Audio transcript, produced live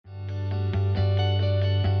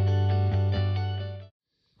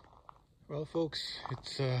Well, folks,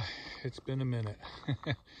 it's been a minute.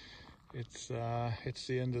 It's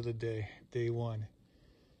the end of the day, day one,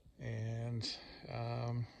 and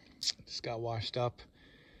just got washed up,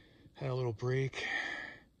 had a little break.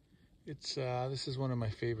 This is one of my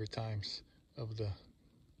favorite times of the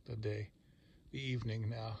day, the evening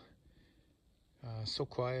now. So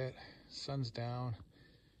quiet, sun's down,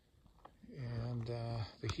 and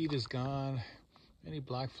the heat is gone. Any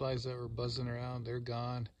black flies that were buzzing around, they're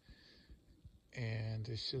gone. And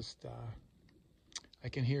it's just, I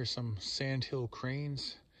can hear some sandhill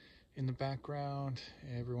cranes in the background.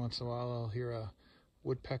 Every once in a while I'll hear a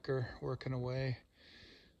woodpecker working away.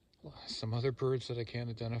 Some other birds that I can't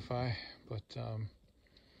identify, but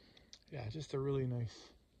yeah, just a really nice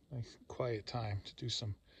quiet time to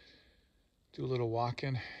do a little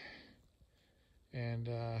walking and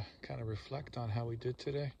kind of reflect on how we did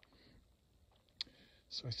today.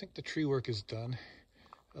 So I think the tree work is done,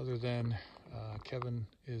 other than Kevin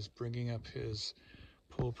is bringing up his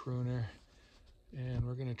pole pruner, and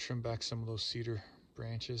we're going to trim back some of those cedar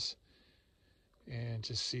branches and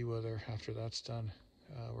just see whether after that's done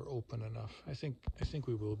we're open enough. I think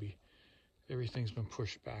we will be. Everything's been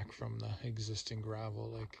pushed back from the existing gravel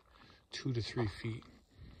like 2 to 3 feet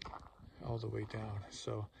all the way down.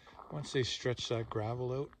 So once they stretch that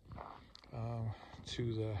gravel out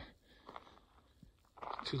to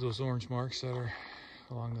those orange marks that are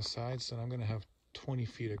along the sides, then I'm going to have 20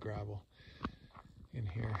 feet of gravel in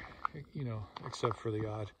here, you know, except for the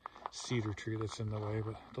odd cedar tree that's in the way,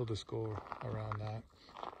 but they'll just go around that.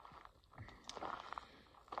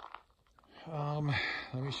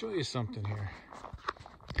 Let me show you something here.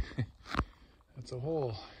 That's a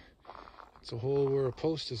hole. It's a hole where a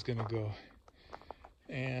post is going to go,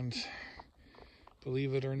 and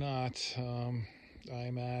believe it or not,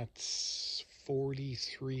 I'm at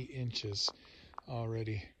 43 inches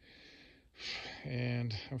already,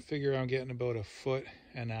 and I figure I'm getting about a foot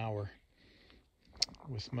an hour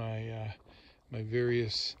with my my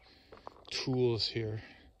various tools here.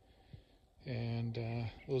 And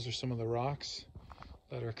those are some of the rocks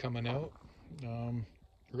that are coming out.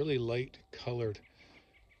 Really light colored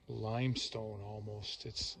limestone almost.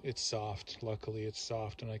 It's soft. Luckily it's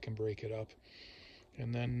soft and I can break it up.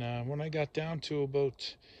 And then when I got down to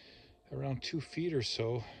about around 2 feet or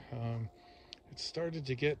so, it started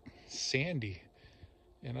to get sandy,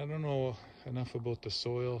 and I don't know enough about the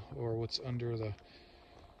soil or what's under the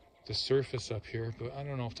surface up here, but I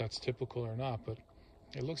don't know if that's typical or not, but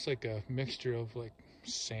it looks like a mixture of like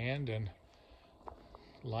sand and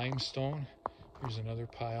limestone. Here's another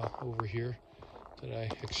pile over here that I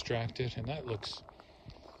extracted, and that was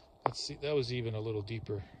even a little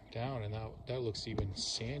deeper down, and that looks even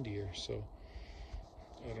sandier. So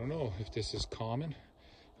I don't know if this is common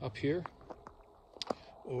up here,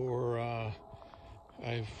 or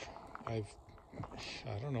I've I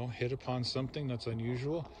don't know, hit upon something that's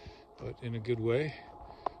unusual, but in a good way.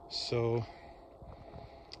 So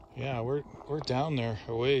yeah, we're down there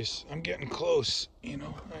a ways. I'm getting close, you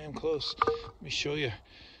know, I am close. Let me show you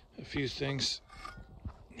a few things.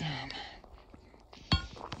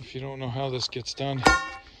 If you don't know how this gets done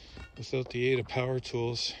without the aid of power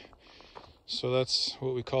tools, so that's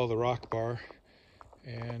what we call the rock bar,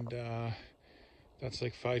 and that's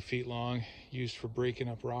like 5 feet long, used for breaking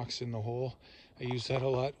up rocks in the hole. I use that a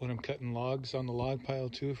lot when I'm cutting logs on the log pile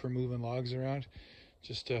too, for moving logs around.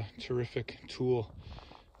 Just a terrific tool.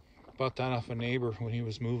 Bought that off a neighbor when he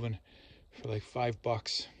was moving for like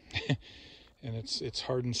 $5. And it's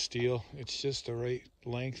hardened steel. It's just the right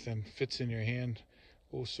length and fits in your hand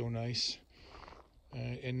oh so nice,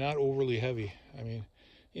 and not overly heavy. I mean,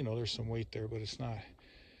 you know, there's some weight there, but it's not,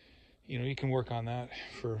 you know, you can work on that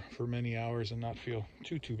for many hours and not feel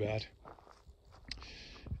too bad.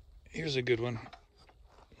 Here's a good one.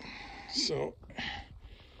 So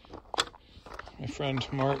my friend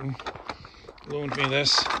Martin loaned me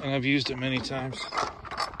this, and I've used it many times.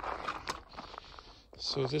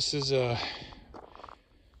 So this is I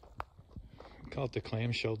call it the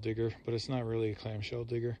clamshell digger, but it's not really a clamshell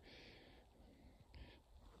digger.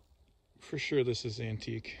 For sure this is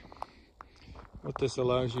antique. What this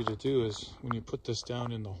allows you to do is, when you put this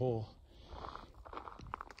down in the hole,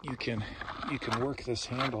 you can work this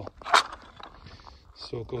handle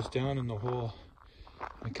so it goes down in the hole,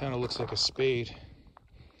 and it kind of looks like a spade,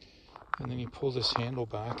 and then you pull this handle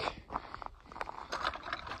back,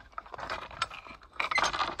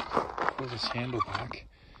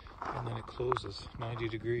 and then it closes 90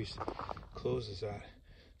 degrees, closes that,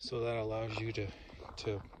 so that allows you to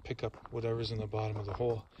pick up whatever's in the bottom of the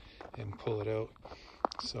hole and pull it out.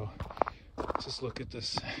 So just look at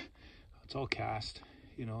this. It's all cast.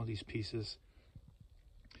 you know, these pieces.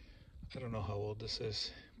 I don't know how old this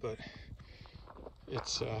is, but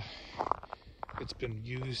it's been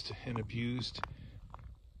used and abused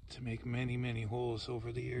to make many holes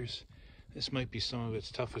over the years. This might be some of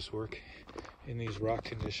its toughest work in these rock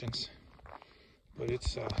conditions, but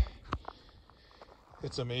it's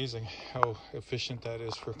amazing how efficient that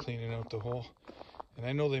is for cleaning out the hole. And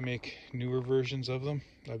I know they make newer versions of them.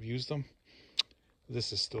 I've used them.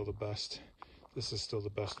 This is still the best. This is still the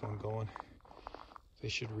best one going. They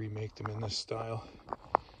should remake them in this style.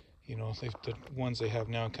 You know, the ones they have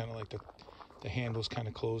now, kind of like the handles kind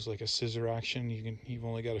of close like a scissor action. You've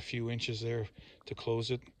only got a few inches there to close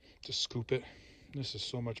it, to scoop it. This is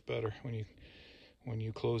so much better when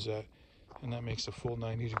you close that, and that makes a full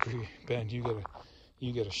 90-degree bend.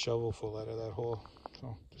 You get a shovel full out of that hole.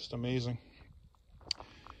 So just amazing.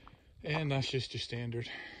 And that's just your standard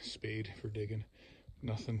spade for digging.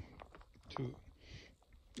 Nothing too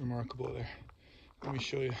remarkable there. Let me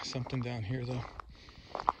show you something down here though.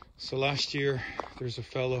 So last year, there's a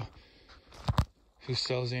fellow who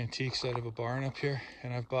sells antiques out of a barn up here,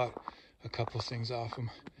 and I've bought a couple things off him.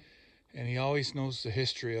 And he always knows the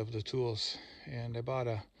history of the tools. And I bought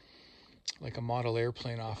a model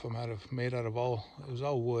airplane off him, made out of it was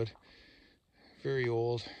all wood, very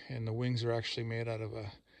old, and the wings are actually made out of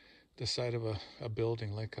the side of a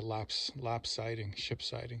building, like a lap siding, ship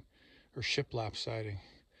siding, or shiplap siding.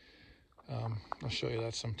 I'll show you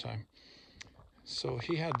that sometime. So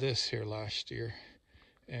he had this here last year,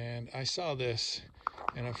 and I saw this,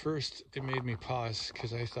 and at first it made me pause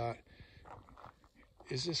because I thought,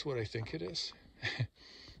 is this what I think it is?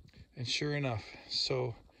 And sure enough,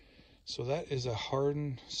 so that is a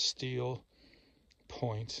hardened steel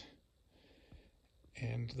point,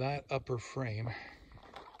 and that upper frame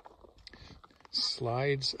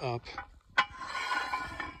slides up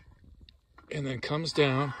and then comes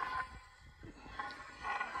down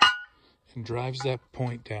and drives that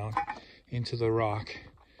point down into the rock,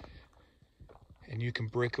 and you can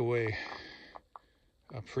break away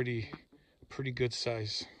a pretty good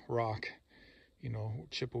size rock, you know,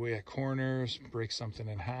 chip away at corners, break something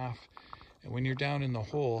in half. And when you're down in the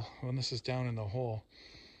hole, when this is down in the hole,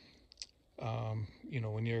 you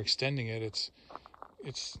know, when you're extending it,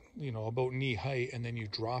 it's you know, about knee height, and then you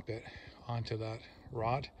drop it onto that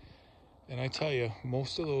rod. And I tell you,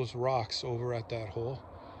 most of those rocks over at that hole,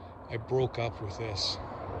 I broke up with this.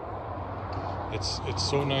 It's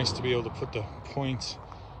so nice to be able to put the point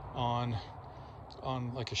on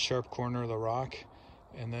like a sharp corner of the rock,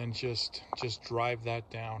 and then just drive that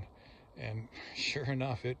down. And sure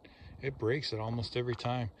enough, it breaks it almost every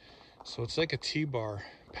time. So it's like a T-bar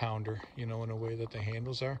pounder, you know, in a way that the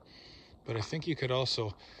handles are. But I think you could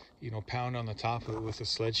also, you know, pound on the top of it with a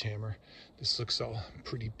sledgehammer. This looks all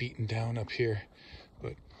pretty beaten down up here,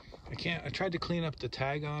 but I tried to clean up the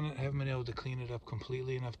tag on it. I haven't been able to clean it up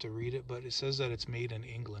completely enough to read it, but it says that it's made in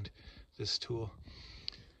England, this tool.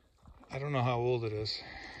 I don't know how old it is,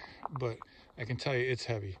 but I can tell you it's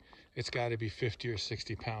heavy. It's got to be 50 or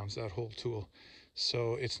 60 pounds, that whole tool.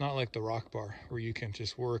 So it's not like the rock bar where you can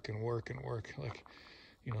just work and work and work. Like,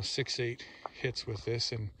 you know, 6-8 hits with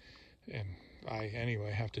this, and I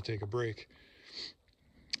anyway have to take a break.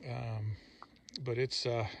 But it's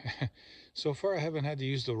so far I haven't had to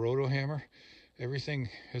use the roto hammer. Everything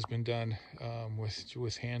has been done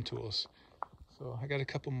with hand tools. So I got a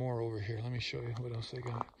couple more over here. Let me show you what else I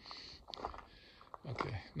got.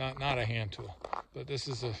 Okay, not a hand tool, but this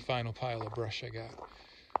is the final pile of brush I got.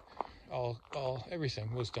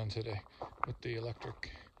 Everything was done today with the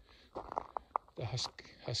electric, the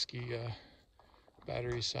Husky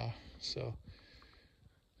battery saw. So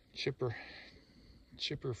chipper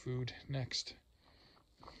food next.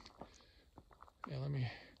 Yeah, let me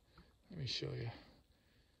show you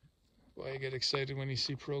why I get excited when you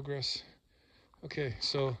see progress. Okay,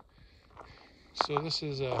 so this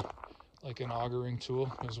is like an augering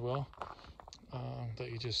tool as well,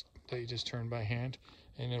 that you just turn by hand,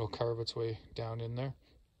 and it'll carve its way down in there.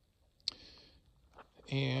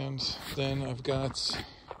 And then I've got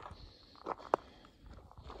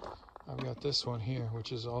this one here,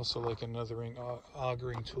 which is also like another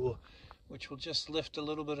augering tool, which will just lift a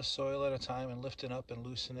little bit of soil at a time and lift it up and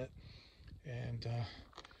loosen it. And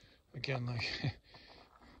again, like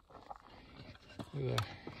the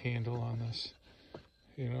handle on this,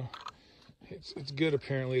 you know, it's good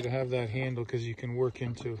apparently to have that handle, because you can work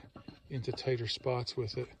into tighter spots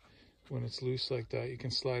with it when it's loose like that. You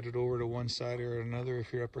can slide it over to one side or another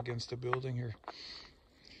if you're up against a building. Or,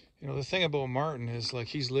 you know, the thing about Martin is, like,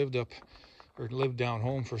 he's lived down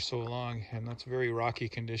home for so long, and that's very rocky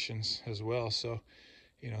conditions as well. So,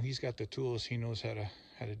 you know, he's got the tools. He knows how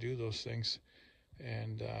to do those things.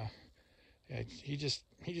 And yeah, he just,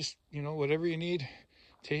 you know, whatever you need,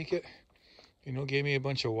 take it. You know, gave me a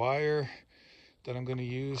bunch of wire that I'm going to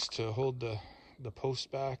use to hold the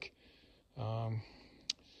post back.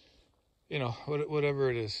 You know, whatever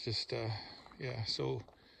it is, just yeah, so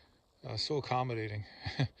accommodating.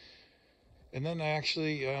 And then I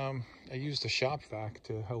actually I used a shop vac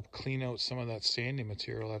to help clean out some of that sandy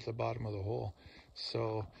material at the bottom of the hole.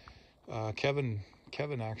 So Kevin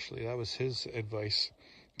actually, that was his advice,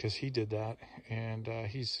 because he did that, and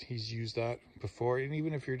he's used that before. And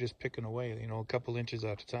even if you're just picking away, you know, a couple inches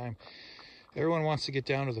at a time, everyone wants to get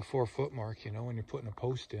down to the 4 foot mark, you know, when you're putting a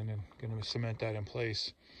post in and going to cement that in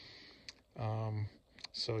place.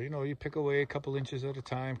 So, you know, you pick away a couple inches at a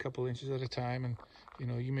time, and, you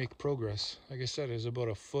know, you make progress. Like I said, it's about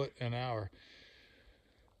 1 foot an hour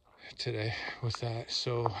today with that.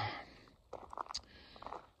 So,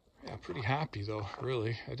 yeah, pretty happy though,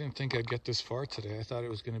 really. I didn't think I'd get this far today. I thought it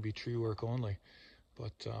was going to be tree work only,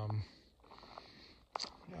 but that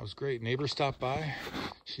was great. Neighbor stopped by.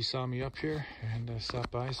 She saw me up here and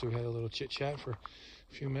stopped by, so we had a little chit chat for a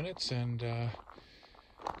few minutes. And yeah,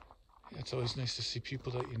 it's always nice to see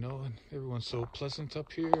people that you know, and everyone's so pleasant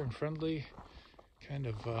up here and friendly. Kind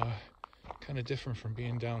of different from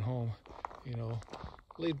being down home, you know,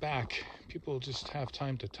 laid back. People just have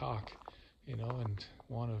time to talk, you know, and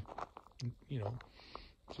want to, you know,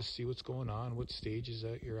 just see what's going on, what stages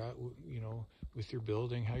that you're at, you know, with your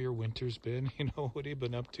building, how your winter's been, you know, what have you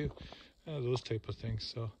been up to, those type of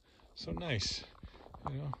things. So nice,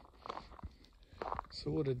 you know.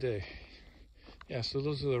 So what a day. Yeah, so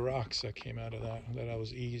those are the rocks that came out of that I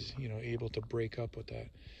was able to break up with that,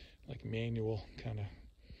 like, manual kind of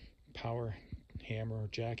power hammer or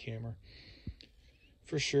jackhammer.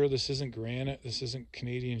 For sure, this isn't granite. This isn't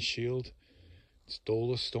Canadian Shield. It's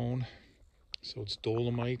Dolostone. So it's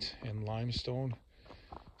dolomite and limestone.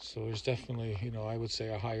 So there's definitely, you know, I would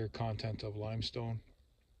say a higher content of limestone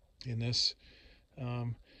in this.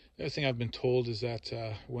 The other thing I've been told is that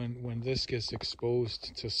when this gets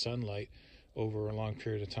exposed to sunlight over a long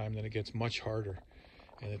period of time, then it gets much harder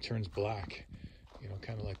and it turns black, you know,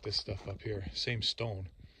 kind of like this stuff up here. Same stone.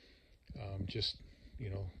 Just, you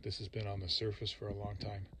know, this has been on the surface for a long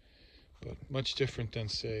time, but much different than,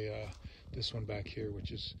 say, this one back here,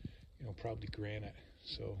 which is, you know, probably granite.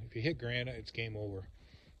 So if you hit granite, it's game over.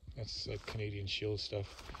 That's like Canadian Shield stuff.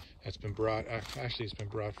 That's been brought, actually it's been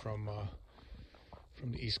brought from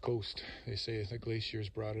the East Coast. They say the glaciers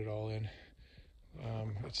brought it all in.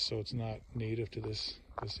 It's not native to this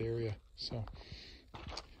area. So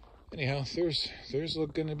anyhow, there's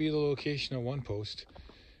going to be the location of one post,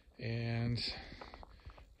 and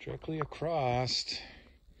directly across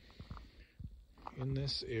in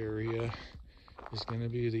this area is going to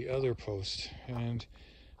be the other post. And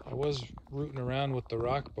I was rooting around with the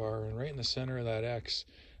rock bar, and right in the center of that X,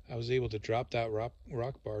 I was able to drop that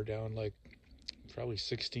rock bar down like probably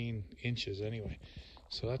 16 inches anyway.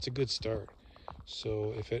 So that's a good start.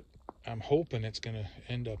 So I'm hoping it's going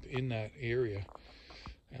to end up in that area.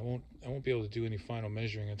 I won't be able to do any final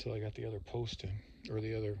measuring until I got the other post in, or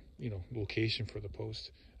the other, you know, location for the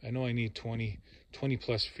post. I know I need 20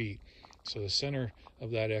 plus feet. So the center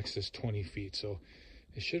of that X is 20 feet. So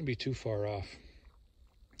it shouldn't be too far off.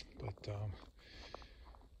 But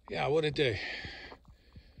yeah, what a day.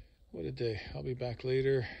 What a day. I'll be back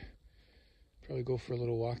later. Probably go for a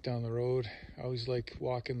little walk down the road. I always like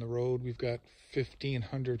walking the road. We've got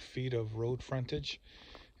 1,500 feet of road frontage,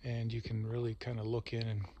 and you can really kind of look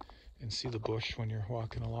in and see the bush when you're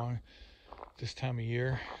walking along. This time of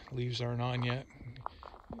year, leaves aren't on yet.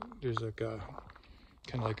 There's like a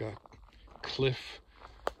kind of like a cliff,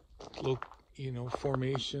 you know,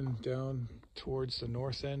 formation down towards the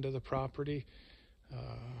north end of the property.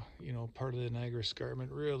 You know, part of the Niagara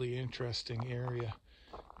Escarpment. Really interesting area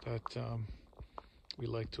that we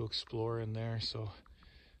like to explore in there. So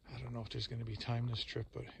I don't know if there's going to be time this trip,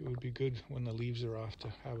 but it would be good when the leaves are off to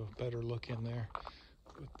have a better look in there.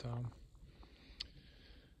 But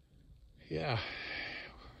yeah,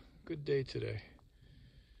 good day today.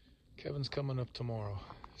 Kevin's coming up tomorrow,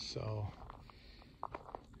 so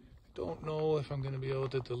don't know if I'm going to be able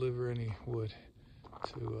to deliver any wood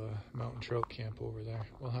to Mountain Trout Camp over there.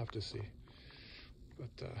 We'll have to see.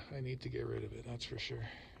 But I need to get rid of it, that's for sure.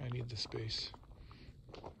 I need the space.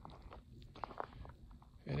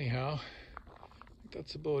 Anyhow, I think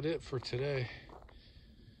that's about it for today.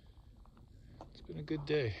 It's been a good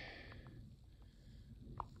day.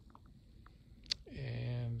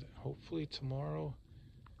 And hopefully tomorrow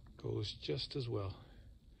goes just as well.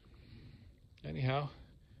 Anyhow,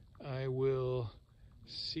 I will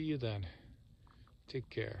See you then. Take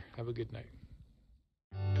care. Have a good night.